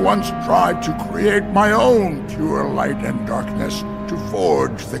 I once tried to create my own pure light and darkness to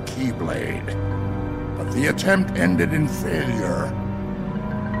forge the Keyblade, but the attempt ended in failure.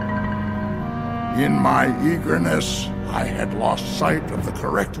 In my eagerness, I had lost sight of the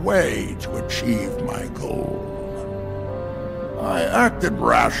correct way to achieve my goal. I acted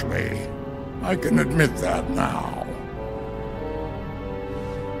rashly. I can admit that now.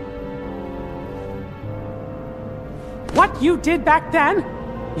 What you did back then,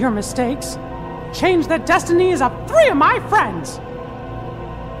 your mistakes, changed the destinies of 3 of my friends.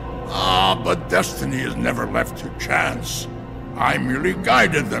 But destiny is never left to chance. I merely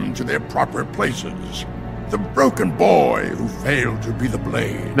guided them to their proper places. The broken boy who failed to be the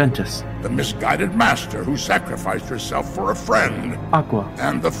blade. Ventus. The misguided master who sacrificed herself for a friend. Aqua.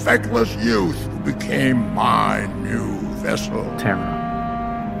 And the feckless youth who became my new vessel. Terra.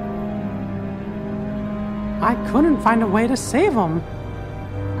 I couldn't find a way to save them.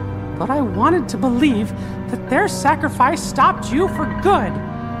 But I wanted to believe that their sacrifice stopped you for good.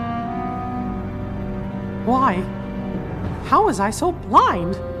 Why? How was I so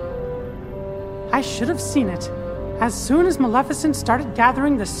blind? I should have seen it as soon as Maleficent started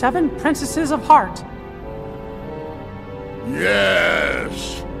gathering the 7 princesses of heart.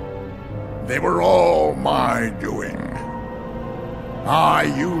 Yes. They were all my doing. I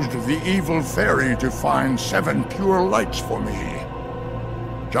used the evil fairy to find 7 pure lights for me,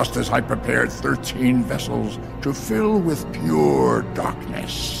 just as I prepared 13 vessels to fill with pure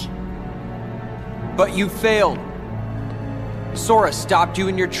darkness. But you failed. Sora stopped you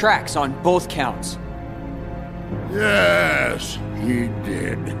in your tracks on both counts. Yes, he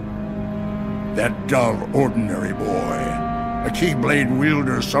did. That dull, ordinary boy. A Keyblade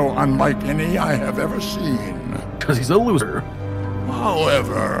wielder so unlike any I have ever seen. Because he's a loser.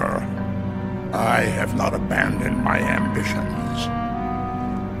 However, I have not abandoned my ambitions.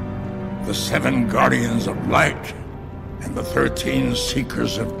 The 7 Guardians of Light and the 13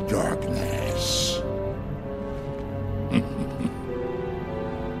 Seekers of Darkness.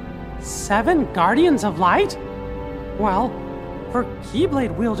 7 Guardians of Light? Well, for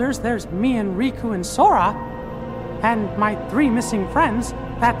Keyblade wielders, there's me and Riku and Sora. And my 3 missing friends,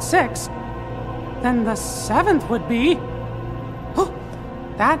 that's 6. Then the 7th would be... Oh,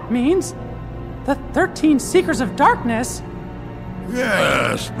 that means the 13 Seekers of Darkness.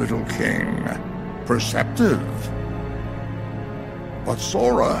 Yes, little king. Perceptive. But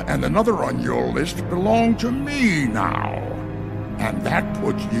Sora and another on your list belong to me now. And that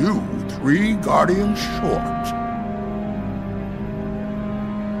puts you 3 Guardians short.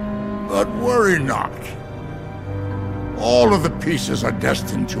 But worry not. All of the pieces are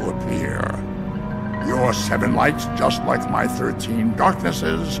destined to appear. Your 7 lights, just like my 13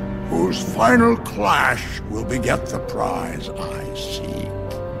 darknesses, whose final clash will beget the prize I seek.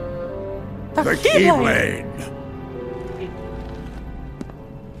 The Keyblade!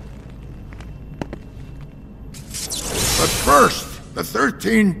 But first, the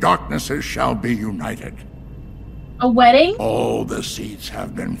 13 darknesses shall be united. A wedding? All the seats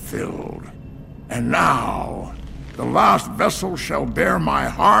have been filled. And now, the last vessel shall bear my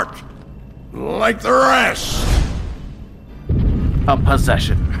heart like the rest. A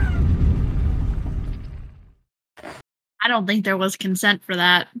possession. I don't think there was consent for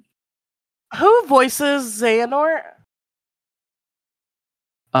that. Who voices Xehanort?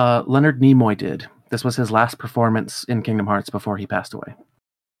 Leonard Nimoy did. This was his last performance in Kingdom Hearts before he passed away.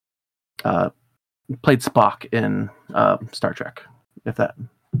 Played Spock in Star Trek, if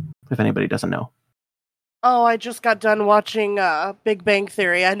anybody doesn't know. Oh, I just got done watching Big Bang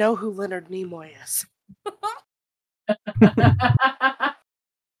Theory. I know who Leonard Nimoy is.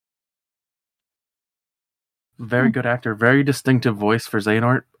 Very good actor, very distinctive voice for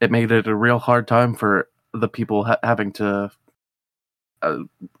Xehanort. It made it a real hard time for the people having to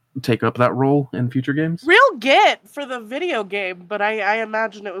take up that role in future games. Real get for the video game, but I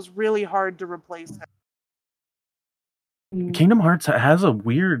imagine it was really hard to replace him. Kingdom Hearts has a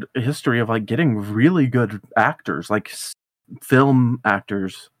weird history of like getting really good actors, like film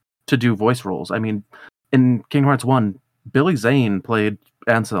actors, to do voice roles. I mean, in Kingdom Hearts 1, Billy Zane played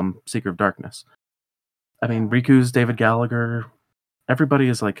Ansem, Seeker of Darkness. I mean, Riku's David Gallagher. Everybody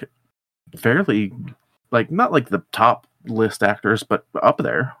is like fairly, like, not like the top list actors, but up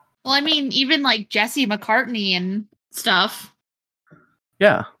there. Well, I mean, even like Jesse McCartney and stuff.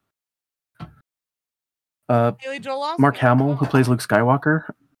 Yeah. Haley Joel Osment. Mark Hamill, who plays Luke Skywalker,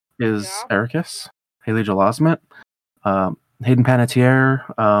 is Ericus. Haley Joel Osment. Hayden Panettiere.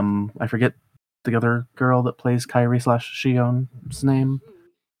 I forget the other girl that plays Kairi/Shion's name.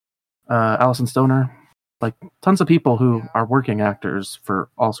 Alison Stoner. Like, tons of people who are working actors for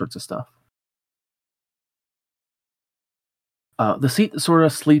all sorts of stuff. The seat that Sora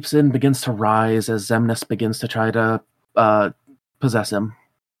sleeps in begins to rise as Xemnas begins to try to possess him.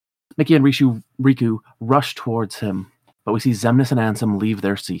 Mickey and Riku rush towards him, but we see Xemnas and Ansem leave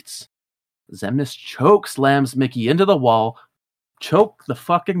their seats. Xemnas choke slams Mickey into the wall, choke the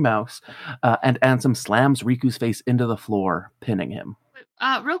fucking mouse, and Ansem slams Riku's face into the floor, pinning him.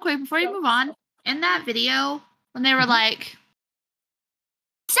 Real quick, before you move on, in that video, when they were like,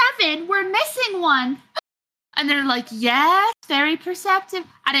 7, we're missing one. And they're like, yes, very perceptive.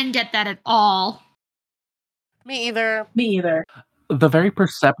 I didn't get that at all. Me either. The very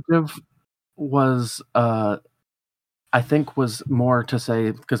perceptive was, I think, was more to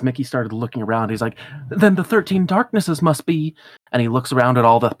say, because Mickey started looking around. He's like, then the 13 darknesses must be. And he looks around at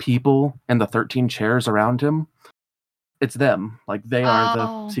all the people and the 13 chairs around him. It's them. Like, they are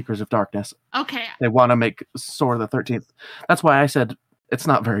the Seekers of Darkness. Okay. They want to make Sora the 13th. That's why I said it's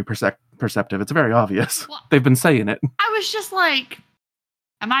not very perceptive. It's very obvious. Well, they've been saying it. I was just like,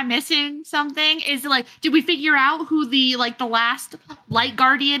 am I missing something? Is it like, did we figure out who the last Light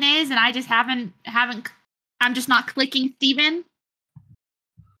Guardian is? And I just haven't, I'm just not clicking Steven?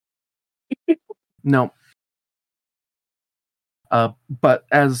 No. But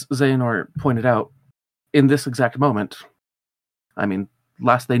as Xehanort pointed out, in this exact moment, I mean,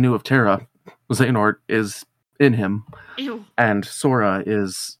 last they knew of Terra, Xehanort is in him. Ew. And Sora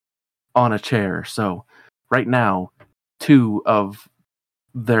is on a chair. So right now, 2 of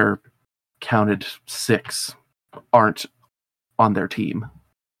their counted 6 aren't on their team.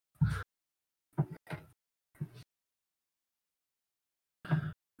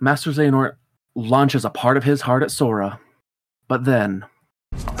 Master Xehanort launches a part of his heart at Sora, but then...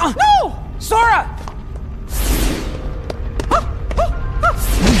 No! Sora!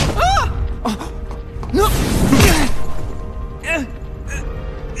 No!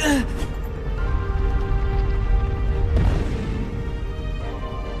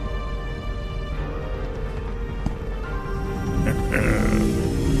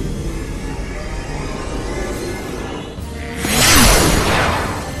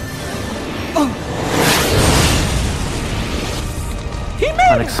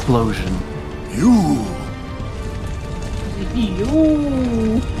 An explosion. You!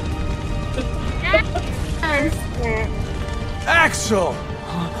 Axel!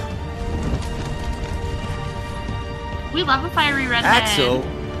 We love a fiery redhead. Axel?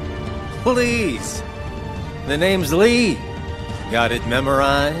 Please. The name's Lee. Got it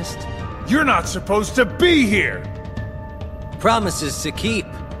memorized? You're not supposed to be here! Promises to keep.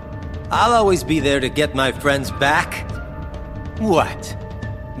 I'll always be there to get my friends back. What?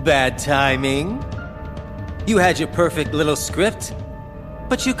 Bad timing? You had your perfect little script,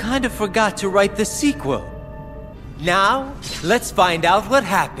 but you kind of forgot to write the sequel. Now, let's find out what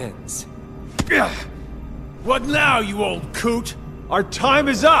happens. What now, you old coot? Our time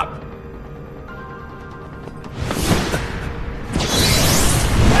is up!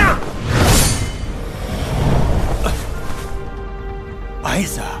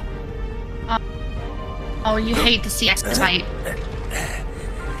 Aiza. Oh, you hate to see X fight.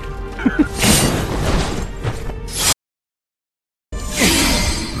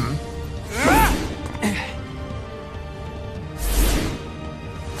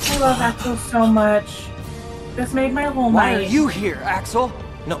 I love Axel so much. This made my whole Why night. are you here, Axel?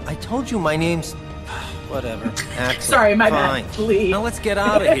 No, I told you my name's... Whatever. Axel. Sorry, my Fine. bad. Please. Now let's get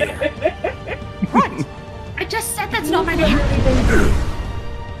out of here. What? I just said that's not my name.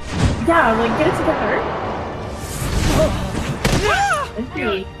 Yeah, like, get it together.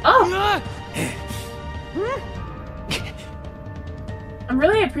 Oh! I'm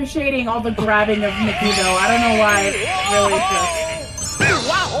really appreciating all the grabbing of Mickey, though. I don't know why. It's really just...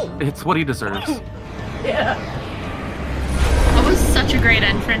 Wow! It's what he deserves. Yeah. That was such a great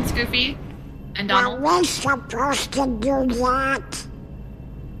entrance, Goofy. And Donald. Are we supposed to do that?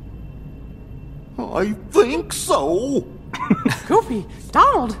 I think so. Goofy,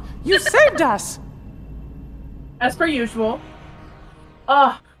 Donald, you saved us. As per usual.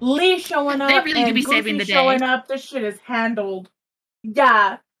 Lee showing up. They really and do be Goofy saving the day. showing up. This shit is handled.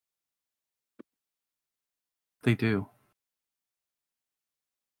 Yeah. They do.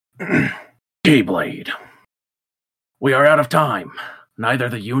 Keyblade. We are out of time. Neither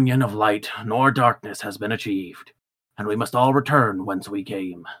the union of light nor darkness has been achieved, and we must all return whence we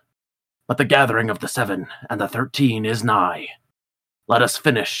came. But the gathering of the 7 and the 13 is nigh. Let us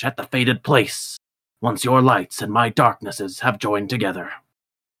finish at the fated place, once your lights and my darknesses have joined together.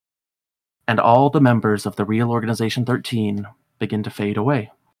 And all the members of the real Organization 13 begin to fade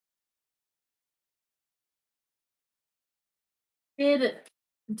away. Did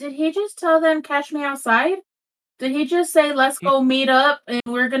he just tell them, catch me outside? Did he just say, let's go meet up and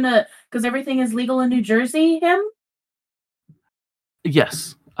we're gonna, because everything is legal in New Jersey, him?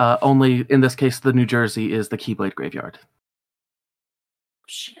 Yes, only in this case, the New Jersey is the Keyblade Graveyard.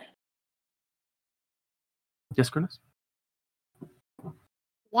 Shit. Yes, Grinnis?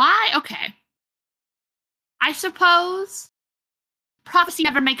 Why? Okay. I suppose prophecy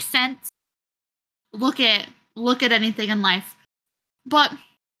never makes sense. Look at anything in life. But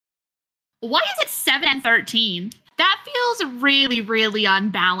why is it 7 and 13? That feels really, really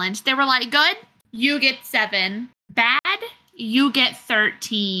unbalanced. They were like, good, you get 7. Bad, you get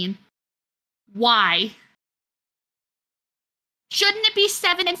 13. Why? Shouldn't it be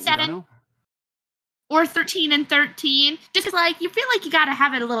 7 and 7? Or 13 and 13? Just like, you feel like you gotta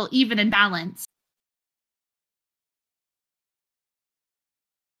have it a little even and balanced.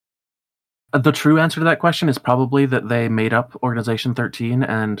 The true answer to that question is probably that they made up Organization 13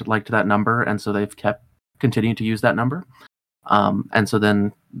 and liked that number, and so they've continued to use that number. And so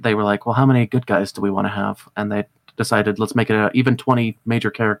then they were like, well, how many good guys do we want to have? And they decided, let's make it even 20 major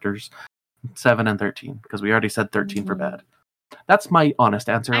characters, 7 and 13, because we already said 13 for bad. That's my honest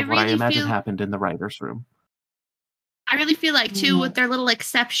answer of what I imagine happened in the writer's room. I really feel like, too, with their little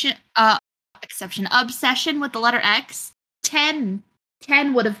obsession with the letter X, 10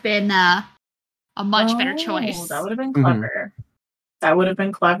 would have been a much better choice. That would have been clever. That would have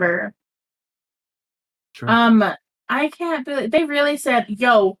been clever. True. I can't believe they really said,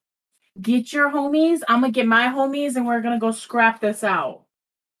 yo, get your homies, I'm gonna get my homies, and we're gonna go scrap this out.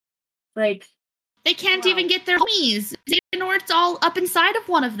 Like, they can't even get their homies. Xehanort's all up inside of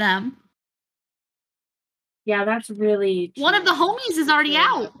one of them. Yeah, that's really one of the homies is already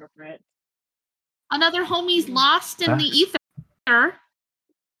out. Another homie's lost in the ether.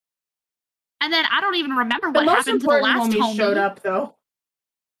 And then I don't even remember what happened to the last homie. Showed up though.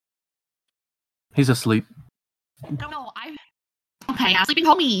 He's asleep. No, okay, a sleeping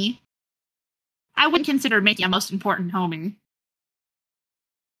homie. I wouldn't consider Mickey a most important homie.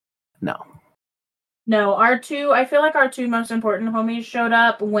 No, our two. I feel like our two most important homies showed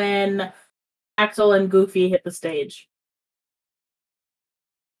up when Axel and Goofy hit the stage.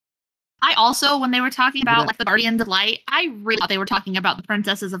 I also, when they were talking about like the Guardians of Light, I really thought they were talking about the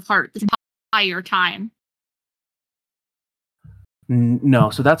Princesses of Heart this entire time. No,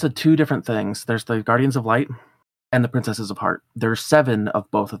 so that's two different things. There's the Guardians of Light and the Princesses of Heart. There's 7 of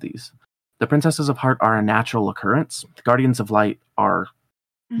both of these. The Princesses of Heart are a natural occurrence. The Guardians of Light are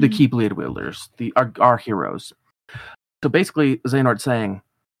the Keyblade wielders, our heroes. So basically, Xehanort's saying,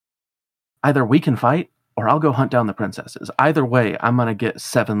 either we can fight, or I'll go hunt down the princesses. Either way, I'm going to get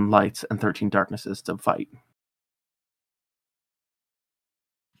 7 lights and 13 darknesses to fight.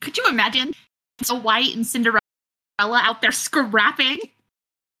 Could you imagine Snow White and Cinderella out there scrapping?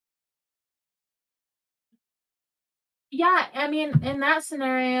 Yeah, I mean, in that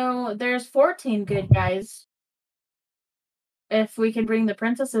scenario, there's 14 good guys. If we can bring the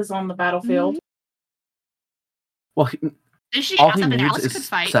princesses on the battlefield. Well, Is all he needs is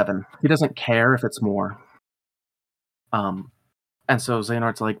 7. He doesn't care if it's more. And so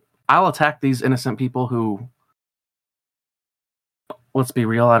Xehanort's like, I'll attack these innocent people who, let's be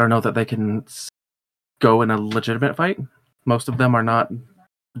real, I don't know that they can go in a legitimate fight. Most of them are not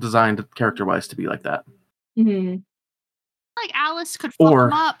designed character-wise to be like that. Mm-hmm. Like Alice could fuck Or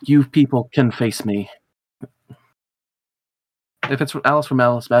him up. you people can face me. If it's Alice from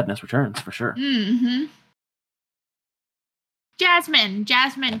Alice Madness Returns, for sure. Mm-hmm.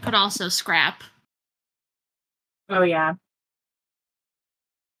 Jasmine could also scrap. Oh, yeah.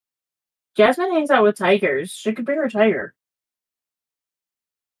 Jasmine hangs out with tigers. She could bring her tiger.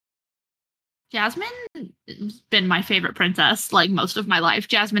 Jasmine has been my favorite princess, like, most of my life.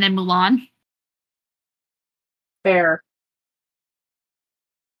 Jasmine and Mulan. Fair.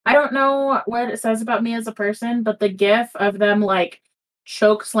 I don't know what it says about me as a person, but the gif of them, like,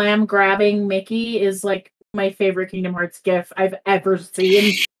 choke slam grabbing Mickey is, like, my favorite Kingdom Hearts gif I've ever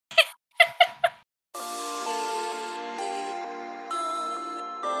seen.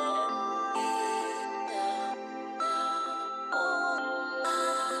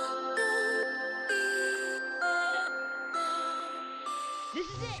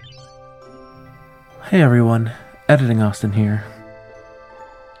 Hey everyone, Editing Austin here.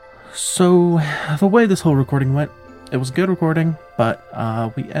 So, the way this whole recording went, it was a good recording, but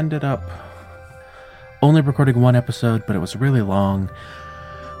we ended up only recording one episode, but it was really long,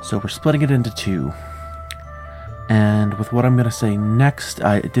 so we're splitting it into two. And with what I'm going to say next,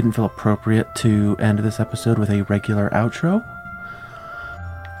 it didn't feel appropriate to end this episode with a regular outro.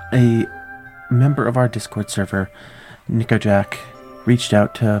 A member of our Discord server, NicoJack, reached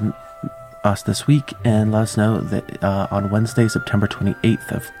out to us this week and let us know that on Wednesday, September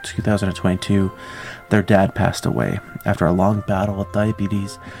 28th of 2022, their dad passed away after a long battle with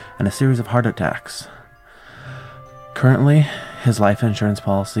diabetes and a series of heart attacks. Currently, his life insurance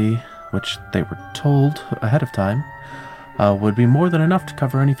policy, which they were told ahead of time, would be more than enough to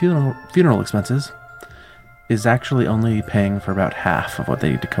cover any funeral expenses, is actually only paying for about half of what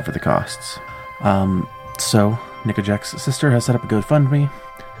they need to cover the costs. So, NicoJack's sister has set up a GoFundMe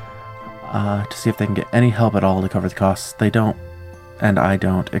to see if they can get any help at all to cover the costs. They don't, and I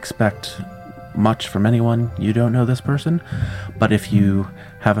don't, expect much from anyone. You don't know this person, but if you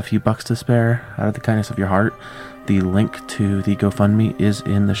have a few bucks to spare out of the kindness of your heart, the link to the GoFundMe is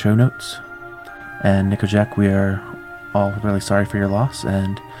in the show notes. And NicoJack, we are all really sorry for your loss,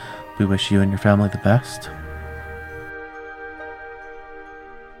 and we wish you and your family the best.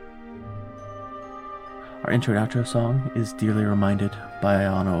 Our intro and outro song is Dearly Reminded by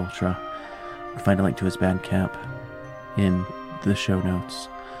Ayano Ultra. You can find a link to his Bandcamp in the show notes.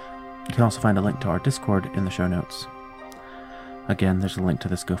 You can also find a link to our Discord in the show notes. Again, there's a link to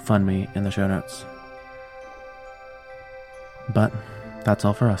this GoFundMe in the show notes. But that's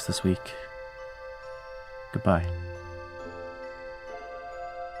all for us this week. Goodbye.